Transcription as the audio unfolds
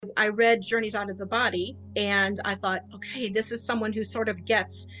I read Journeys Out of the Body, and I thought, okay, this is someone who sort of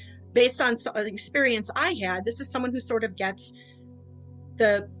gets, based on an experience I had, this is someone who sort of gets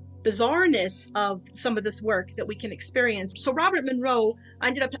the bizarreness of some of this work that we can experience. So Robert Monroe, I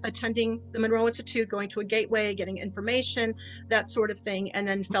ended up attending the Monroe Institute, going to a gateway, getting information, that sort of thing, and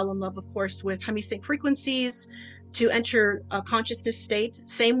then fell in love, of course, with hemisync frequencies to enter a consciousness state.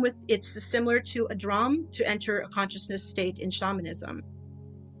 Same with, it's similar to a drum, to enter a consciousness state in shamanism.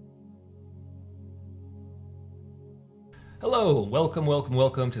 Hello, welcome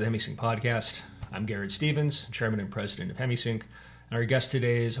to the Hemisync podcast. I'm Garrett Stevens, Chairman and President of Hemisync, and our guest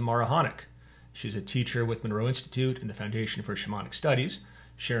today is Amara Honeck. She's a teacher with Monroe Institute and the Foundation for Shamanic Studies,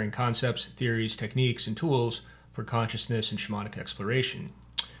 sharing concepts, theories, techniques, and tools for consciousness and shamanic exploration.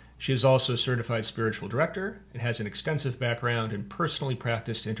 She is also a certified spiritual director and has an extensive background in personally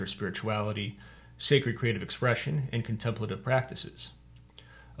practiced interspirituality, sacred creative expression, and contemplative practices.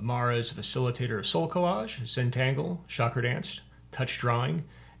 Amara is a facilitator of soul collage, Zentangle, chakra dance, touch drawing,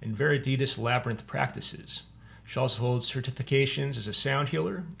 and Viriditas labyrinth practices. She also holds certifications as a sound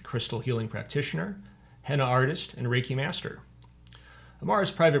healer, crystal healing practitioner, henna artist, and Reiki master.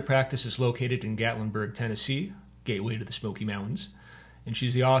 Amara's private practice is located in Gatlinburg, Tennessee, gateway to the Smoky Mountains, and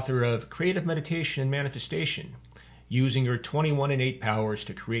she's the author of Creative Meditation and Manifestation, Using Your 21 Innate Powers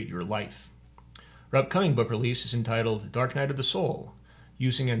to Create Your Life. Her upcoming book release is entitled Dark Night of the Soul,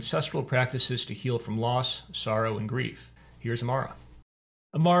 Using Ancestral Practices to Heal from Loss, Sorrow, and Grief. Here's Amara.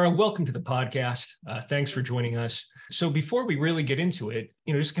 Amara, welcome to the podcast. Thanks for joining us. So before we really get into it,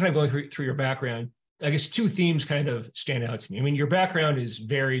 just kind of going through your background, I guess two themes kind of stand out to me. I mean, your background is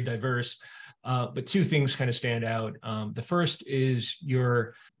very diverse, but two things kind of stand out. The first is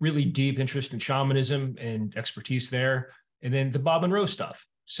your really deep interest in shamanism and expertise there, and then the Bob Monroe stuff.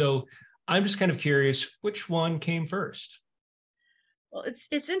 So I'm just kind of curious, which one came first? Well,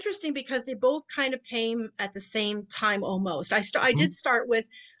 it's interesting because they both kind of came at the same time almost. I did start with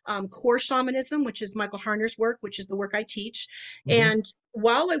core shamanism, which is Michael Harner's work, which is the work I teach. And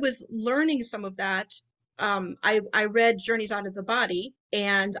while I was learning some of that, I read Journeys Out of the Body,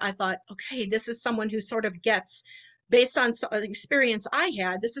 and I thought, okay, this is someone who sort of gets, based on an experience I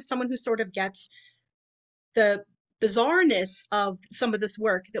had, this is someone who sort of gets the bizarreness of some of this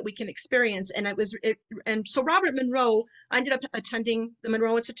work that we can experience. And so Robert Monroe, I ended up attending the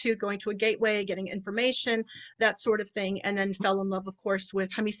Monroe Institute, going to a gateway, getting information, that sort of thing, and then fell in love, of course,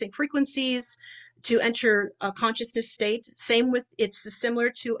 with hemisync frequencies to enter a consciousness state. Same with, it's similar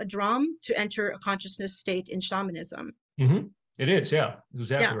to a drum, to enter a consciousness state in shamanism. Mm-hmm. It is, yeah,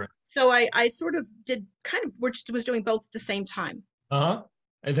 exactly right. So I sort of did kind of, was doing both at the same time. Uh-huh.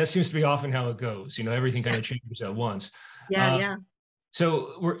 And that seems to be often how it goes. Everything kind of changes at once. Yeah.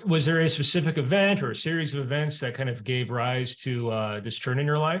 So was there a specific event or a series of events that kind of gave rise to this turn in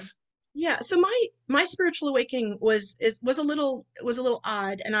your life? Yeah. So my spiritual awakening was a little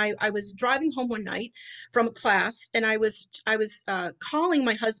odd. And I was driving home one night from a class, and I was calling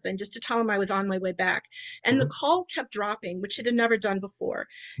my husband just to tell him I was on my way back. And the call kept dropping, which it had never done before.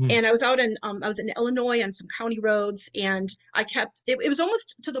 And I was in Illinois on some county roads, and it was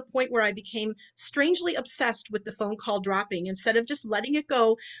almost to the point where I became strangely obsessed with the phone call dropping. Instead of just letting it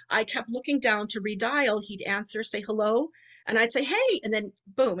go, I kept looking down to redial. He'd answer, say hello, and I'd say, hey, and then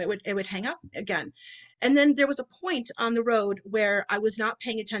boom, it would hang up again. And then there was a point on the road where I was not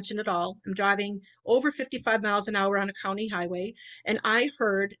paying attention at all. I'm driving over 55 miles an hour on a county highway, and I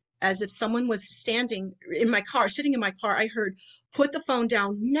heard, as if someone was standing in my car, sitting in my car, I heard, put the phone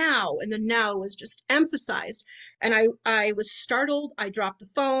down now. And the now was just emphasized. And I was startled. I dropped the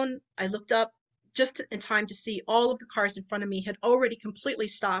phone. I looked up just in time to see all of the cars in front of me had already completely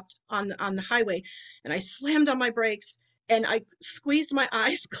stopped on the highway. And I slammed on my brakes, and I squeezed my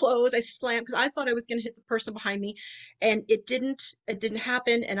eyes closed. I slammed because I thought I was going to hit the person behind me, and it didn't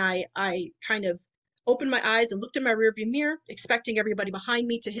happen. And I kind of opened my eyes and looked in my rearview mirror, expecting everybody behind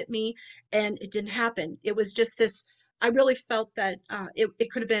me to hit me, and it didn't happen. It was just this, I really felt that it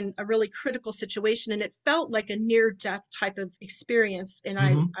could have been a really critical situation, and it felt like a near-death type of experience, and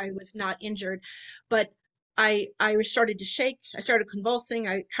I was not injured, but I started to shake. I started convulsing.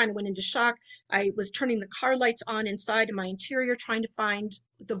 I kind of went into shock. I was turning the car lights on inside in my interior, trying to find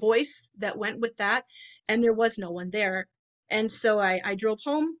the voice that went with that, and there was no one there. And so I drove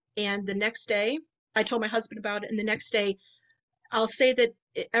home, and the next day, I told my husband about it, and the next day, I'll say that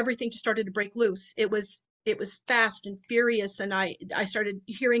everything just started to break loose. It was fast and furious, and I started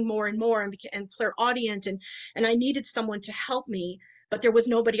hearing more and more, and clairaudient, and I needed someone to help me but there was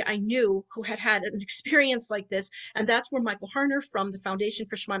nobody I knew who had had an experience like this. And that's where Michael Harner from the Foundation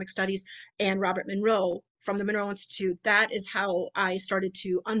for Shamanic Studies and Robert Monroe from the Monroe Institute, that is how I started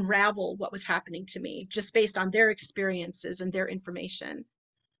to unravel what was happening to me just based on their experiences and their information.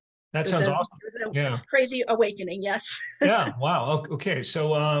 That It was sounds a, awesome. it was Yeah. a crazy awakening, yes. Yeah. Wow. Okay.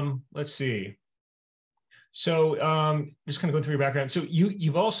 So let's see. So just kind of going through your background. So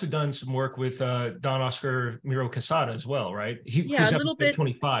you've also done some work with Don Oscar Miro Quesada as well, right? Yeah, Who's a little episode bit.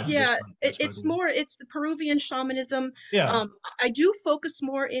 25 of this Yeah, podcast, by the it's way. more, it's the Peruvian shamanism. Yeah. Um, I do focus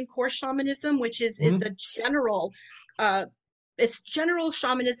more in core shamanism, which is Mhm. the general, uh, it's general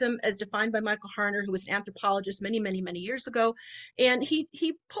shamanism as defined by Michael Harner, who was an anthropologist many, many, many years ago. And he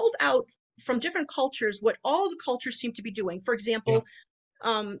pulled out from different cultures what all the cultures seem to be doing. For Yeah. example,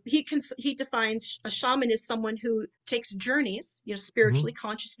 he defines a shaman as someone who takes journeys, spiritually Hmm.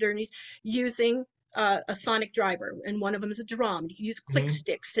 conscious journeys, using a sonic driver, and one of them is a drum. You can use click Hmm.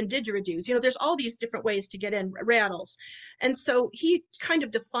 sticks and didgeridoos. There's all these different ways to get in, rattles. And so he kind of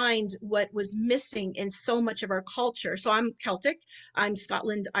defined what was missing in so much of our culture. So I'm Celtic, I'm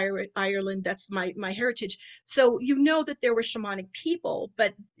Scotland, Ireland. That's my heritage. So that there were shamanic people,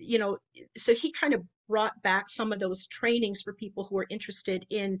 but so he kind of brought back some of those trainings for people who are interested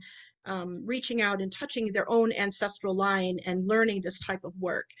in reaching out and touching their own ancestral line and learning this type of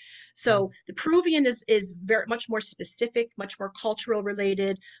work. So the Peruvian is very much more specific, much more cultural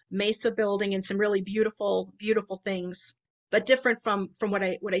related, mesa building, and some really beautiful, beautiful things, but different from what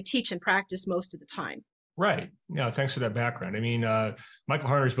I teach and practice most of the time. Right. Yeah. Thanks for that background. I mean, Michael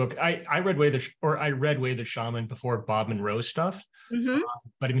Harner's book. I read I read Way the Shaman before Bob Monroe stuff. Hmm.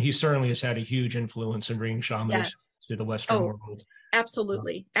 But I mean, he certainly has had a huge influence in bringing shamanism Yes. to the Western Oh, world. Uh,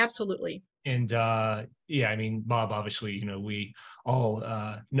 absolutely, absolutely. and yeah, I mean, Bob, obviously, we all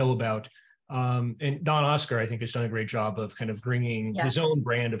know about. And Don Oscar, I think, has done a great job of kind of bringing his Yes, own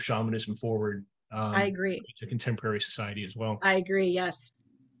brand of shamanism forward I agree. to contemporary society as well. I agree. Yes.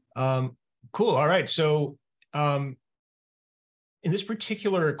 Um, cool. All right. So, um, in this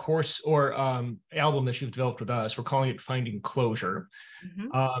particular course or album that you've developed with us, we're calling it Finding Closure. Hmm.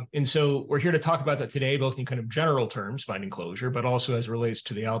 And so we're here to talk about that today, both in kind of general terms, finding closure, but also as it relates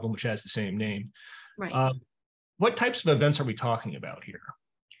to the album, which has the same name. Right. Um, what types of events are we talking about here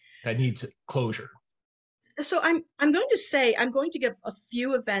that needs closure? So I'm going to give a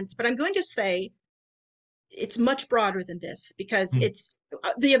few events, but I'm going to say it's much broader than this because Mm. it's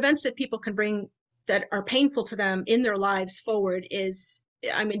the events that people can bring that are painful to them in their lives forward is,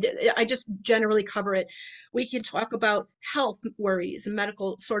 I mean, I just generally cover it. We can talk about health worries,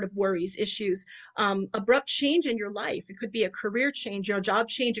 medical sort of worries, issues, abrupt change in your life. It could be a career change, job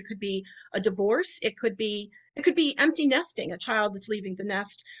change. It could be a divorce. It could be empty nesting, a child that's leaving the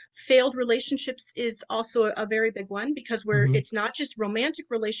nest. Failed relationships is also a very big one because Hmm. it's not just romantic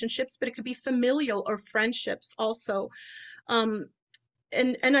relationships, but it could be familial or friendships also. Um,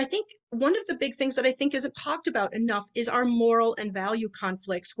 and I think one of the big things that I think isn't talked about enough is our moral and value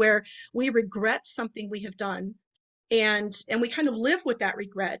conflicts, where we regret something we have done, and we kind of live with that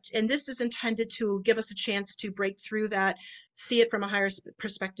regret. And this is intended to give us a chance to break through that, see it from a higher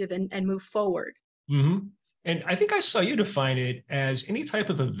perspective, and move forward. Hmm. And I think I saw you define it as any type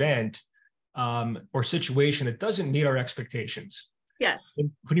of event or situation that doesn't meet our expectations. Yes.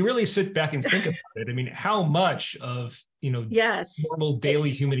 And when you really sit back and think about it, I mean, how much of Yes. normal It,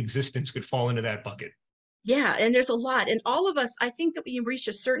 daily human existence could fall into that bucket? Yeah, and there's a lot. And all of us, I think that when you reach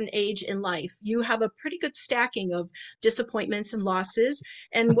a certain age in life, you have a pretty good stacking of disappointments and losses.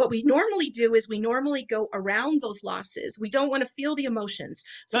 And what we normally do is we normally go around those losses. We don't want to feel the emotions.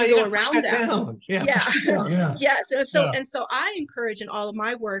 So No, we you go got to push around that them. down. Yeah, Yeah. push it down. Yeah, Yes. And so yeah. and so I encourage in all of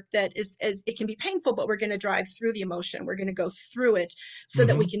my work that is as it can be painful, but we're going to drive through the emotion. We're going to go through it so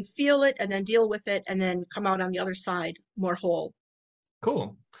that we Hmm. can feel it and then deal with it and then come out on the other side more whole.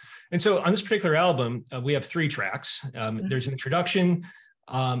 Cool. And so on this particular album, we have three tracks. There's an introduction,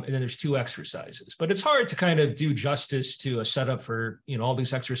 and then there's two exercises. But it's hard to kind of do justice to a setup for all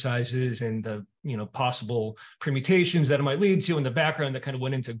these exercises and the possible permutations that it might lead to in the background that kind of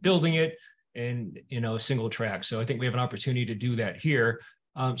went into building it in a single track. So I think we have an opportunity to do that here.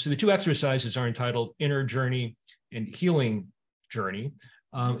 So the two exercises are entitled Inner Journey and Healing Journey.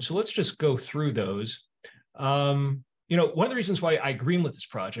 So let's just go through those. One of the reasons why I greenlit this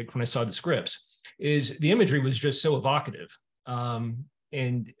project when I saw the scripts is the imagery was just so evocative.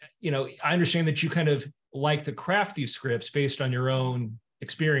 And I understand that you kind of like to craft these scripts based on your own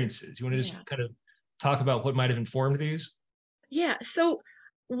experiences. You want to Yeah. just kind of talk about what might have informed these? Yeah. So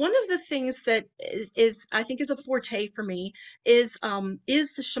one of the things that is I think is a forte for me is the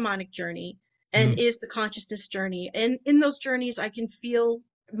shamanic journey. and is the consciousness journey. And in those journeys, I can feel,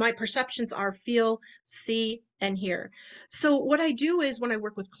 my perceptions are feel, see, and hear. So what I do is when I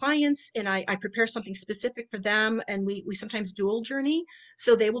work with clients and I prepare something specific for them, and we sometimes dual journey,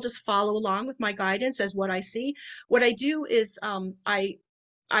 so they will just follow along with my guidance as what I see. What I do is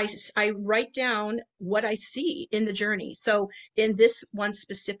I write down what I see in the journey. So in this one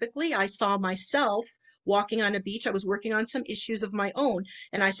specifically, I saw myself walking on a beach. I was working on some issues of my own,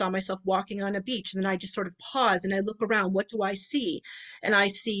 and I saw myself walking on a beach. And then I just sort of pause and I look around. What do I see? And I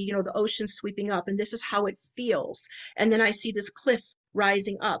see, the ocean sweeping up, and this is how it feels. And then I see this cliff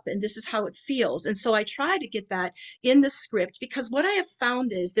rising up, and this is how it feels. And so I try to get that in the script, because what I have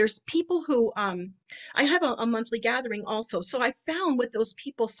found is there's people who I have a monthly gathering also. So I found with those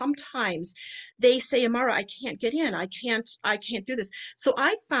people, sometimes they say, Amara, I can't get in. I can't do this. So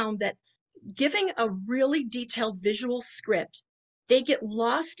I found that giving a really detailed visual script, they get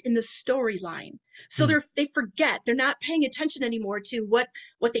lost in the storyline. So Mm. they forget. They're not paying attention anymore to what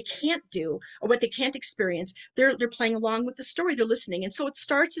they can't do or what they can't experience. They're playing along with the story. They're listening. And so it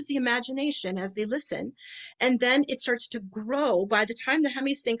starts as the imagination as they listen. And then it starts to grow. By the time the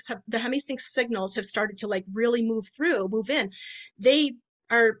hemisync signals have started to like really move in, they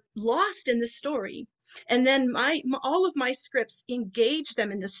are lost in the story. And then all of my scripts engage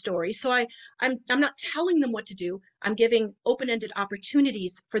them in the story. So I'm not telling them what to do. I'm giving open-ended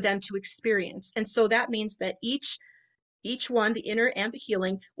opportunities for them to experience. And so that means that each one, the inner and the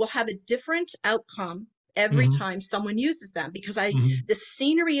healing, will have a different outcome every Hmm. time someone uses them, because Hmm. the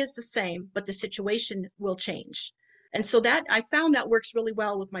scenery is the same, but the situation will change. And so that I found that works really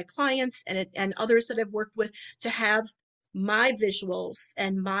well with my clients and others that I've worked with, to have my visuals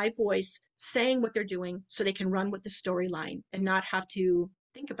and my voice saying what they're doing so they can run with the storyline and not have to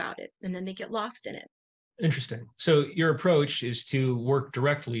think about it, and then they get lost in it. Interesting. So your approach is to work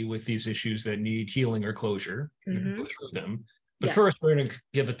directly with these issues that need healing or closure. You're going to go Hmm. through them, but first Yes. we're going to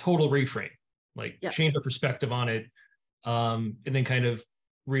give a total reframe, like Yep. change the perspective on it, and then kind of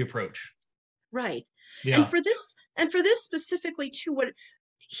reapproach. Right. And Yeah. for this specifically too, what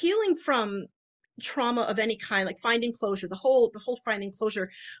healing from trauma of any kind, like finding closure, the whole finding closure,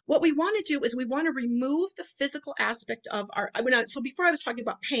 what we want to do is we want to remove the physical aspect of our, so before I was talking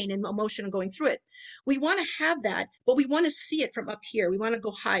about pain and emotion and going through it, we want to have that, but we want to see it from up here. We want to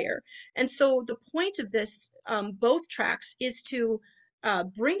go higher. And so the point of this, both tracks, is to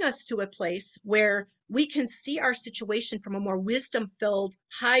bring us to a place where we can see our situation from a more wisdom filled,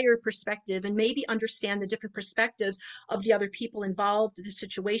 higher perspective, and maybe understand the different perspectives of the other people involved in the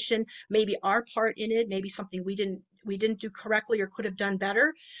situation, maybe our part in it, maybe something we didn't do correctly or could have done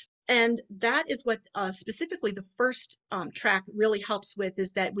better. And that is what specifically the first track really helps with,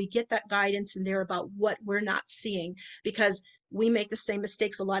 is that we get that guidance in there about what we're not seeing, because we make the same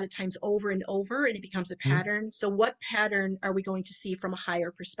mistakes a lot of times over and over, and it becomes a Mhm. pattern. So what pattern are we going to see from a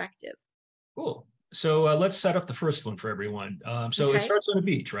higher perspective? Cool. So let's set up the first one for everyone. So it Okay. starts on a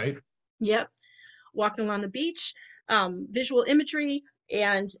beach, right? Yep. Walking along the beach, visual imagery,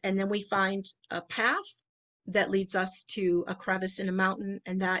 and then we find a path that leads us to a crevice in a mountain,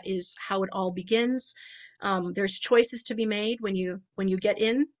 and that is how it all begins. There's choices to be made when you get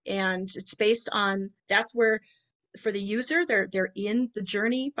in, and it's based on, that's where, for the user, they're in the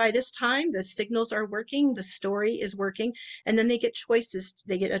journey by this time. The signals are working, the story is working, and then they get choices.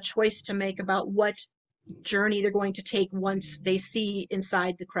 They get a choice to make about what journey they're going to take once they see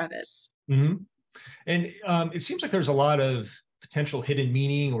inside the crevice. Hmm. And it seems like there's a lot of potential hidden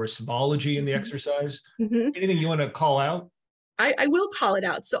meaning or symbology in the Mhm. exercise. Mhm. Anything you want to call out? I will call it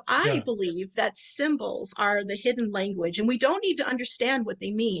out. So I Yeah. believe that symbols are the hidden language, and we don't need to understand what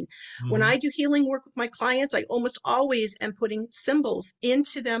they mean. When Hmm. I do healing work with my clients, I almost always am putting symbols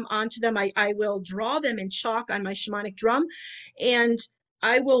into them, onto them. I will draw them in chalk on my shamanic drum, and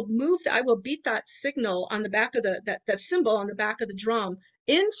I will beat that signal on the back of that symbol on the back of the drum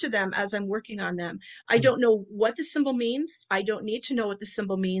into them as I'm working on them. I don't know what the symbol means. I don't need to know what the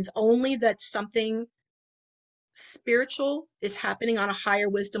symbol means, only that something spiritual is happening on a higher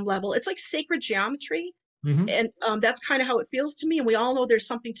wisdom level. It's like sacred geometry. Hmm. And that's kind of how it feels to me. And we all know there's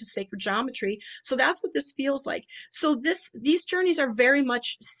something to sacred geometry. So that's what this feels like. So these journeys are very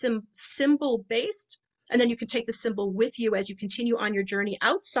much symbol based. And then you can take the symbol with you as you continue on your journey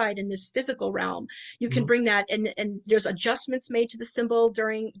outside in this physical realm. You can Hmm. bring that, and there's adjustments made to the symbol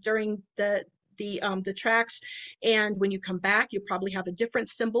during the tracks. And when you come back, you probably have a different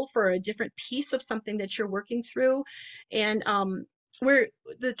symbol for a different piece of something that you're working through. And where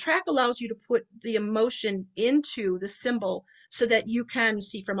the track allows you to put the emotion into the symbol so that you can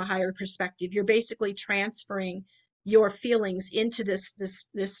see from a higher perspective. You're basically transferring your feelings into this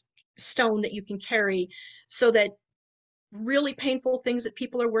stone that you can carry, so that really painful things that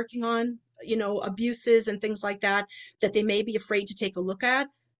people are working on, abuses and things like that, that they may be afraid to take a look at,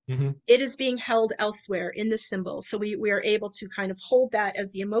 Hmm. it is being held elsewhere in the symbol. So we are able to kind of hold that as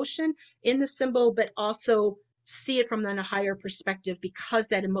the emotion in the symbol, but also see it from then a higher perspective, because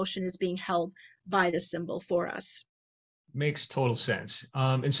that emotion is being held by the symbol for us. Makes total sense.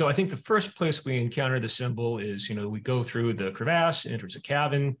 And so I think the first place we encounter the symbol is, we go through the crevasse, enters a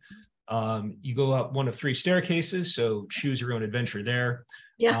cabin. You go up one of three staircases, so choose your own adventure there.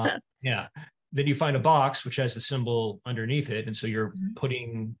 Uh, Yeah. yeah. Then you find a box which has the symbol underneath it, and so you're Mhm.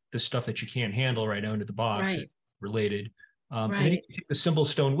 putting the stuff that you can't handle right now into the box Right. related. And then you Right. take the symbol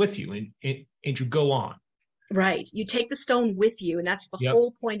stone with you, and you go on. Right. You take the stone with you, and that's the Yep.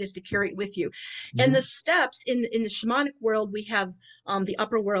 whole point, is to carry it with you. And the Hmm. steps in the shamanic world, we have the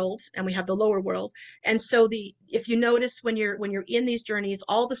upper world and we have the lower world. And so the if you notice, when you're in these journeys,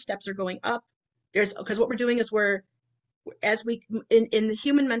 all the steps are going up. There's because what we're doing is we're as we in the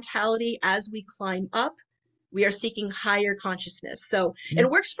human mentality, as we climb up, we are seeking higher consciousness. So it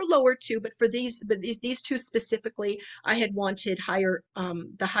works for lower too, but these two specifically, I had wanted higher,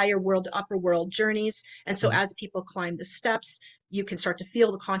 the higher world, upper world journeys. And so as people climb the steps, you can start to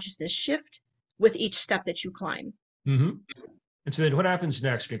feel the consciousness shift with each step that you climb. Hmm. And so then what happens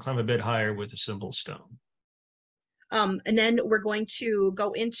next when you climb a bit higher with a symbol stone? And then we're going to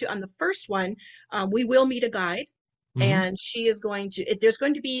go into, on the first one, we will meet a guide. Hmm. And she is going to, there's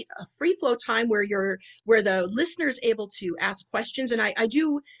going to be a free flow time where the listener is able to ask questions. And I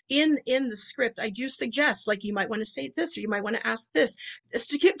do, in the script, I do suggest, like, you might want to say this, or you might want to ask this,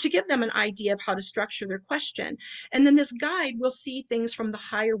 to give them an idea of how to structure their question. And then this guide will see things from the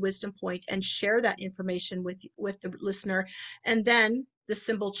higher wisdom point and share that information with the listener. And then the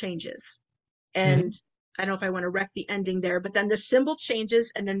symbol changes. And Hmm. I don't know if I want to wreck the ending there, but then the symbol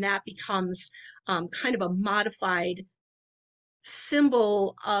changes, and then that becomes kind of a modified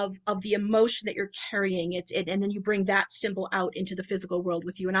symbol of the emotion that you're carrying. And then you bring that symbol out into the physical world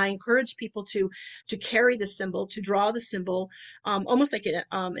with you. And I encourage people to carry the symbol, to draw the symbol, almost like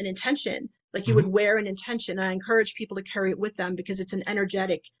an intention, like you would Hmm. wear an intention. And I encourage people to carry it with them, because it's an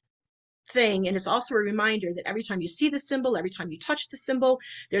energetic thing. And it's also a reminder that every time you see the symbol, every time you touch the symbol,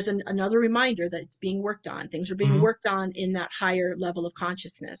 there's another reminder that it's being worked on. Things are being Hmm. worked on in that higher level of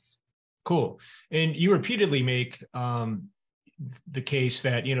consciousness. Cool. And you repeatedly make the case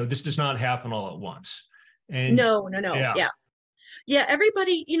that, this does not happen all at once. And No, no, no. yeah. Yeah. Yeah.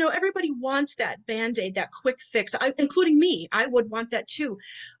 Everybody wants that band-aid, that quick fix, including me. I would want that too.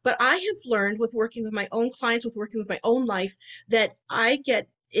 But I have learned, with working with my own clients, with working with my own life, that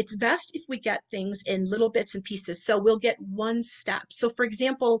it's best if we get things in little bits and pieces. So we'll get one step. So for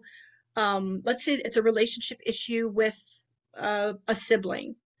example, let's say it's a relationship issue with a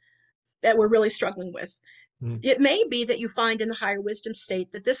sibling that we're really struggling with. Mm-hmm. It may be that you find in the higher wisdom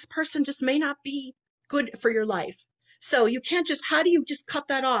state that this person just may not be good for your life. So you can't just, how do you just cut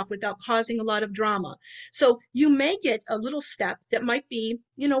that off without causing a lot of drama? So you may get a little step that might be,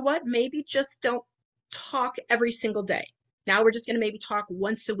 you know what, maybe just don't talk every single day. Now we're just going to maybe talk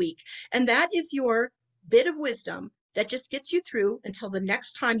once a week. And that is your bit of wisdom that just gets you through until the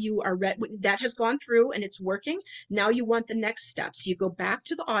next time you are read. That has gone through and it's working. Now you want the next steps. You go back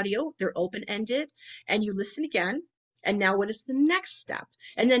to the audio, they're open ended, and you listen again. And now what is the next step?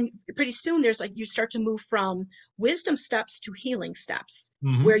 And then pretty soon there's like, you start to move from wisdom steps to healing steps,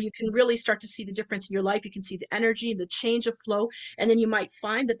 where Mm-hmm. you can really start to see the difference in your life. You can see the energy, the change of flow. And then you might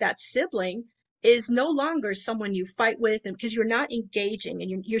find that that sibling is no longer someone you fight with, and because you're not engaging,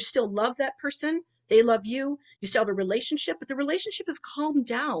 and you still love that person, they love you, you still have a relationship, but the relationship is calmed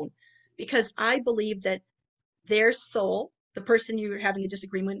down, because I believe that their soul, the person you're having a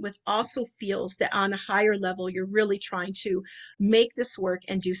disagreement with, also feels that on a higher level, you're really trying to make this work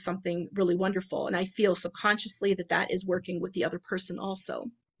and do something really wonderful. And I feel subconsciously that that is working with the other person also.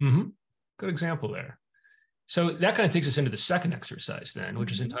 Mm-hmm. Good example there. So that kind of takes us into the second exercise then,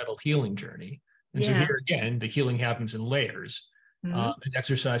 which is Mm-hmm. entitled Healing Journey. And so Yeah. here again, the healing happens in layers. Mm-hmm. The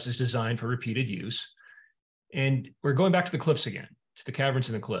exercise is designed for repeated use. And we're going back to the cliffs again, to the caverns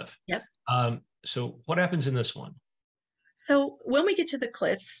in the cliff. Yep. So what happens in this one? So when we get to the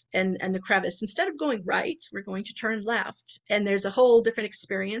cliffs and the crevice, instead of going right, we're going to turn left. And there's a whole different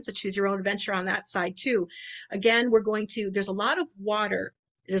experience, a choose your own adventure on that side too. Again, there's a lot of water.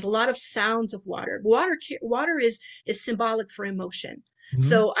 There's a lot of sounds of water. Water is symbolic for emotion. Mm-hmm.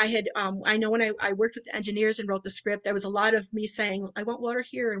 So I know when I worked with the engineers and wrote the script, there was a lot of me saying, I want water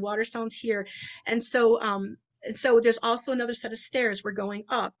here and water sounds here. And so there's also another set of stairs we're going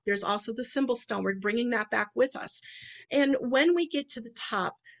up. There's also the symbol stone. We're bringing that back with us. And when we get to the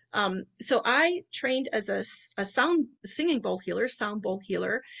top, so I trained as a sound singing bowl healer, sound bowl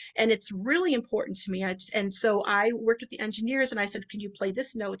healer, and it's really important to me. And so I worked with the engineers and I said, can you play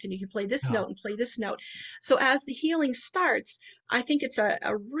this note? And you can play this Yeah. note and play this note. So as the healing starts, I think it's a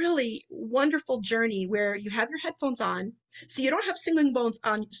really wonderful journey where you have your headphones on. So you don't have singing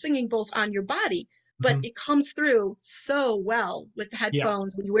bowls on your body, but Mhm. it comes through so well with the Yeah.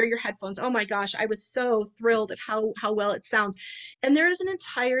 headphones when you wear your headphones. Oh my gosh, I was so thrilled at how well it sounds. And there is an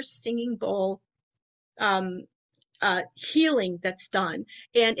entire singing bowl um, healing that's done,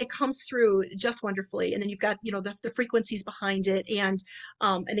 and it comes through just wonderfully. And then you've got the frequencies behind it, and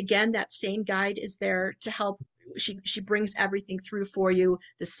again that same guide is there to help. She brings everything through for you.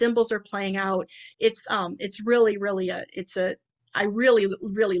 The symbols are playing out. It's really a I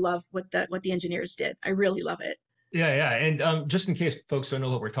really love what the engineers did. I really love it. Yeah, yeah. And just in case folks don't know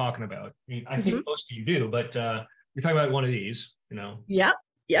what we're talking about, I mean, I think Hmm. most of you do, but you're talking about one of these, Yep,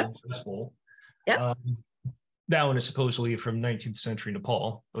 yep, the Dust Bowl. yep. Um, that one is supposedly from 19th century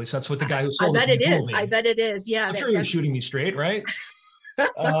Nepal. At least that's what the guy who I sold it bet to me it told is. I me. bet it is. Yeah, I'm that sure he was that's. shooting me straight, right?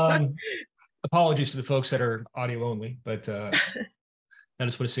 Um, apologies to the folks that are audio only, but that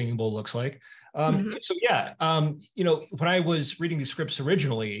is what a singing bowl looks like. Mhm. So yeah, when I was reading these scripts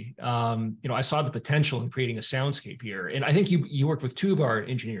originally, I saw the potential in creating a soundscape here, and I think you worked with two of our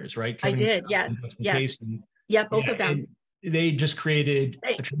engineers, right, I Kevin did. and Yes, Justin Case, yes. and Yeah, both yeah, of them. and they just created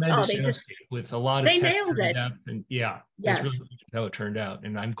They a oh, tremendous they soundscape just with a lot of they texture nailed and it. depth, and yeah, I was really Yes. pleased with how it turned out,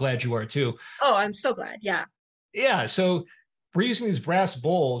 and I'm glad you are too. Oh, I'm so glad. Yeah. Yeah, so we're using these brass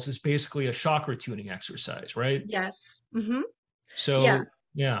bowls as basically a chakra tuning exercise, right? Yes. Hmm. Yeah. So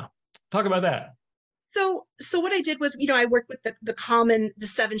yeah, talk about that. So what I did was, I worked with the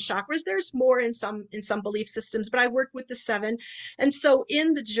seven chakras. There's more in some belief systems, but I worked with the seven. And so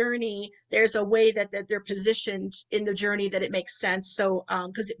in the journey, there's a way that they're positioned in the journey that it makes sense. So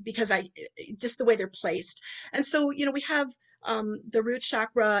because I just the way they're placed. And so, we have the root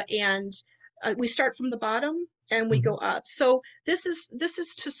chakra, and we start from the bottom and we go Mhm. up. So this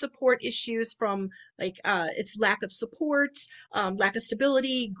is to support issues from, like, it's lack of support, lack of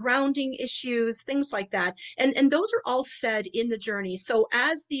stability, grounding issues, things like that. And those are all said in the journey. So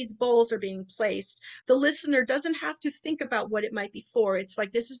as these bowls are being placed, the listener doesn't have to think about what it might be for. It's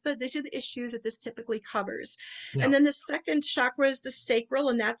like these are the issues that this typically covers. Yeah. And then the second chakra is the sacral,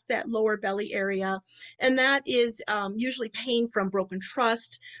 and that's that lower belly area. And that is usually pain from broken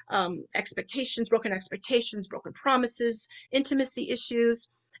trust, broken expectations, broken promises, intimacy issues.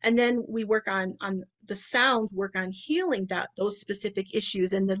 And then we work on the sounds, work on healing those specific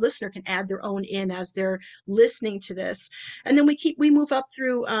issues, and the listener can add their own in as they're listening to this. And then we move up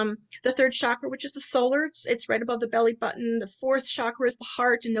through the third chakra, which is the solar. It's right above the belly button. The fourth chakra is the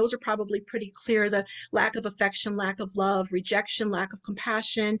heart, and those are probably pretty clear: the lack of affection, lack of love, rejection, lack of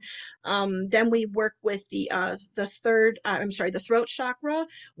compassion. Then we work with the throat chakra,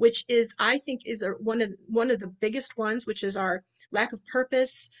 which is, I think, is one of the biggest ones, which is our lack of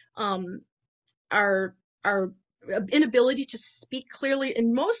purpose, um, our inability to speak clearly,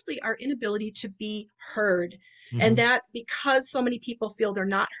 and mostly our inability to be heard. And Hmm. that, because so many people feel they're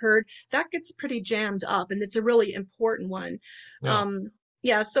not heard, that gets pretty jammed up, and it's a really important one. Yeah. um,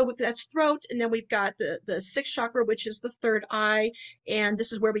 yeah, so that's throat. And then we've got the sixth chakra, which is the third eye. And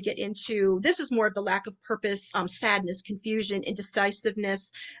this is where we get into, this is more of the lack of purpose, sadness, confusion,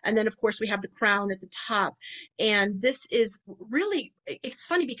 indecisiveness. And then of course we have the crown at the top. And this is really, it's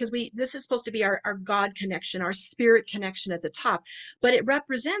funny because this is supposed to be our God connection, our spirit connection at the top, but it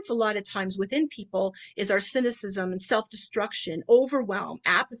represents a lot of times within people is our cynicism and self-destruction, overwhelm,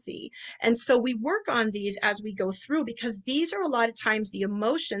 apathy. And so we work on these as we go through, because these are a lot of times the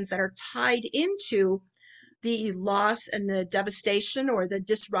emotions that are tied into the loss and the devastation or the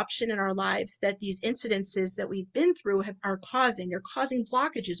disruption in our lives that these incidences that we've been through are causing. They're causing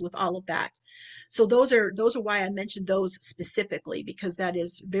blockages with all of that. So those are why I mentioned those specifically, because that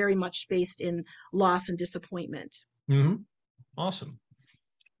is very much based in loss and disappointment. Hmm. Awesome.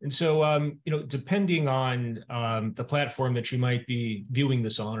 And so, depending on the platform that you might be viewing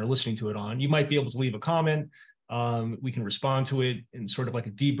this on or listening to it on, you might be able to leave a comment. We can respond to it in sort of like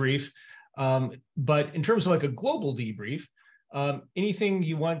a debrief. But in terms of like a global debrief, anything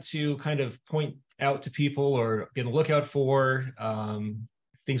you want to kind of point out to people or be on the lookout for,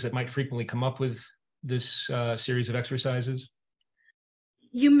 things that might frequently come up with this series of exercises?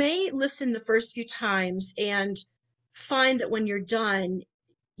 You may listen the first few times and find that when you're done,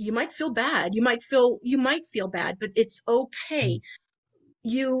 you might feel bad. You might feel bad, but it's okay.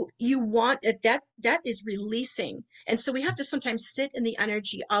 You want it, that is releasing. And so we have to sometimes sit in the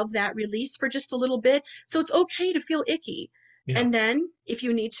energy of that release for just a little bit. So it's okay to feel icky. Yeah. And then if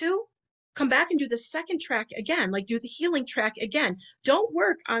you need to, come back and do the second track again, like do the healing track again. Don't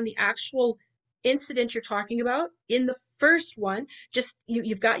work on the actual incident you're talking about in the first one. Just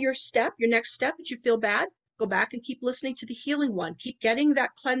you've got your step, your next step that you feel bad. Go back and keep listening to the healing one. Keep getting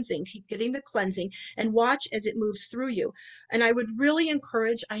that cleansing, keep getting the cleansing, and watch as it moves through you. And I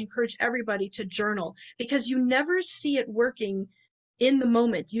encourage everybody to journal, because you never see it working in the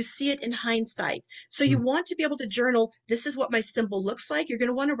moment. You see it in hindsight. So you Mm. want to be able to journal. This is what my symbol looks like. You're going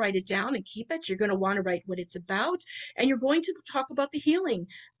to want to write it down and keep it. You're going to want to write what it's about. And you're going to talk about the healing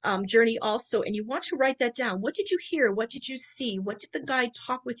journey also. And you want to write that down. What did you hear? What did you see? What did the guide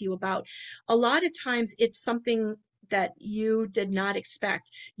talk with you about? A lot of times it's something that you did not expect.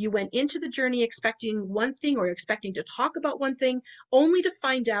 You went into the journey expecting one thing, or expecting to talk about one thing, only to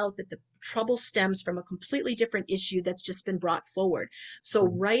find out that the trouble stems from a completely different issue that's just been brought forward. So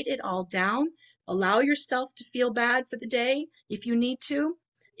write it all down. Allow yourself to feel bad for the day if you need to.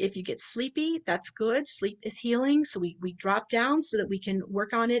 If you get sleepy, that's good. Sleep is healing. So we drop down so that we can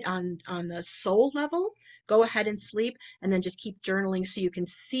work on it on the soul level. Go ahead and sleep, and then just keep journaling so you can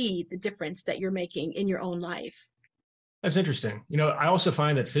see the difference that you're making in your own life. That's interesting. I also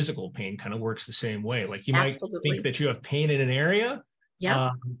find that physical pain kind of works the same way. Like you might think Absolutely. that you have pain in an area,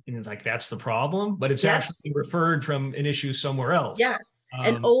 Yep. and it's like that's the problem, but it's Yes. actually referred from an issue somewhere else. Yes.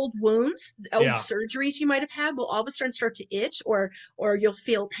 And old wounds, old Yeah, surgeries you might have had will all of a sudden start to itch, or you'll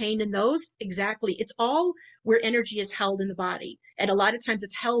feel pain in those. Exactly. It's all where energy is held in the body. And a lot of times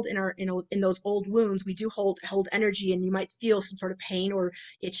it's held in our in those old wounds. We do hold energy, and you might feel some sort of pain or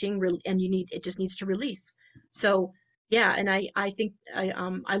itching, and it just needs to release. So yeah, and I think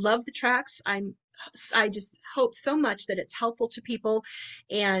I love the tracks. I just hope so much that it's helpful to people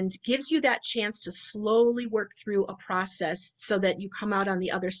and gives you that chance to slowly work through a process so that you come out on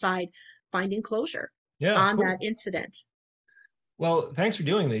the other side finding closure yeah, on cool. that incident. Well, thanks for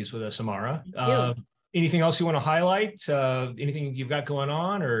doing these with us, Amara. Thank you. Anything else you want to highlight? Anything you've got going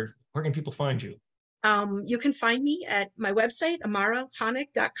on, or where can people find you? You can find me at my website,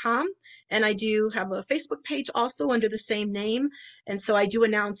 Honeck.com, and I do have a Facebook page also under the same name. And so I do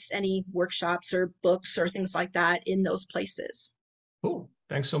announce any workshops or books or things like that in those places. Cool.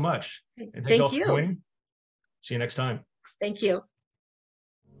 Thanks so much. Okay. And thank you all Thank for you. joining. See you next time. Thank you.